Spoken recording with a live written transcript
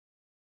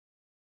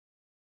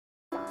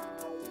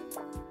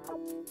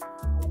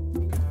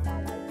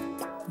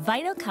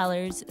Vital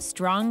colors,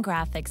 strong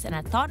graphics, and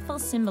a thoughtful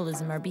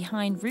symbolism are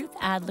behind Ruth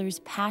Adler's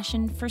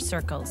passion for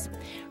circles.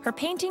 Her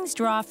paintings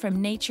draw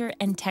from nature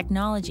and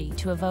technology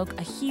to evoke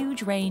a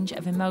huge range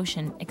of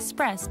emotion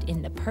expressed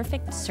in the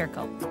perfect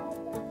circle.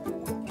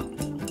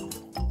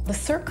 The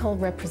circle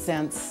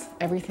represents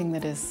everything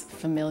that is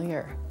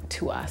familiar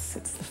to us.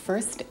 It's the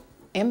first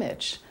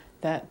image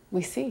that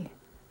we see.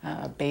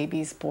 A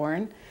baby's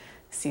born,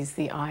 sees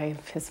the eye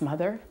of his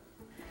mother.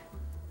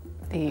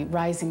 The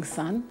rising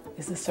sun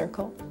is a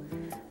circle,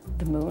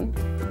 the moon.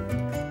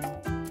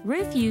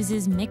 Ruth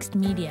uses mixed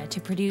media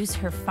to produce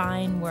her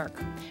fine work.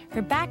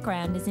 Her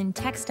background is in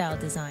textile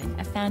design,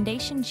 a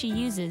foundation she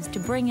uses to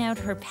bring out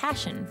her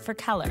passion for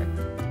color.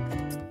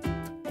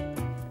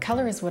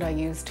 Color is what I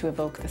use to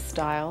evoke the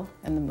style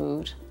and the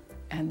mood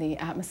and the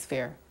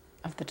atmosphere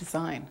of the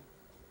design.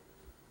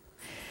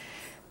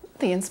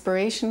 The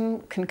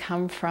inspiration can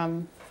come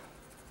from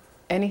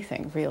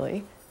anything,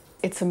 really.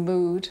 It's a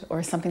mood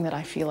or something that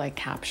I feel like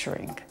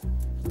capturing.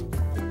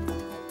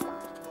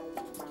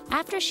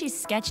 After she's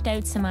sketched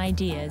out some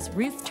ideas,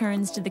 Ruth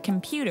turns to the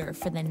computer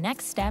for the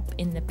next step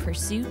in the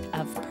pursuit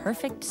of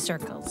perfect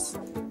circles.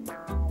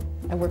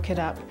 I work it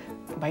up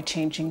by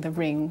changing the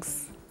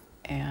rings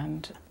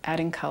and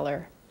adding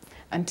color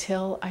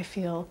until I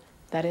feel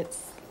that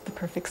it's the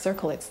perfect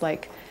circle. It's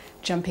like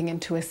jumping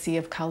into a sea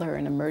of color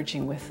and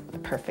emerging with the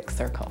perfect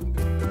circle.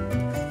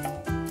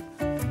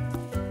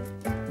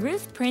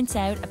 Ruth prints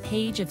out a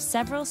page of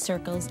several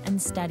circles and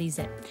studies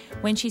it.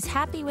 When she's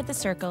happy with the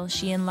circle,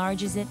 she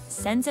enlarges it,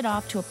 sends it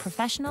off to a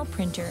professional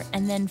printer,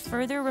 and then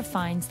further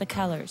refines the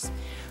colors.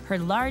 Her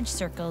large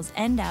circles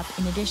end up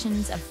in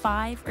editions of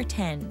 5 or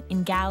 10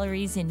 in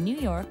galleries in New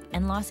York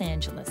and Los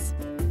Angeles.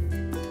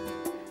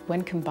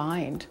 When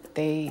combined,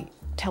 they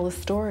tell a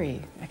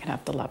story. I can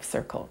have the love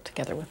circle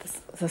together with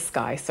the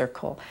sky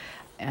circle,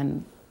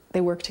 and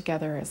they work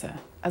together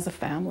as a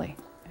family,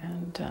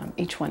 and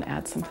each one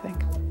adds something.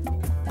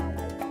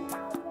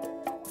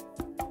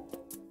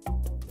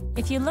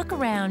 If you look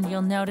around,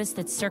 you'll notice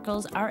that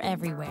circles are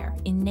everywhere,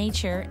 in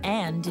nature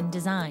and in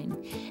design.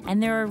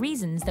 And there are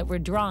reasons that we're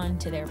drawn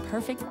to their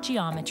perfect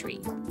geometry.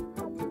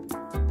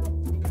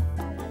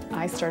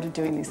 I started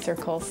doing these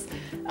circles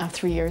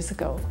 3 years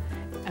ago,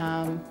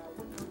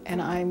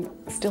 and I'm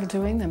still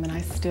doing them, and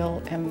I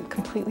still am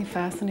completely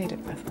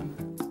fascinated with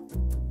them.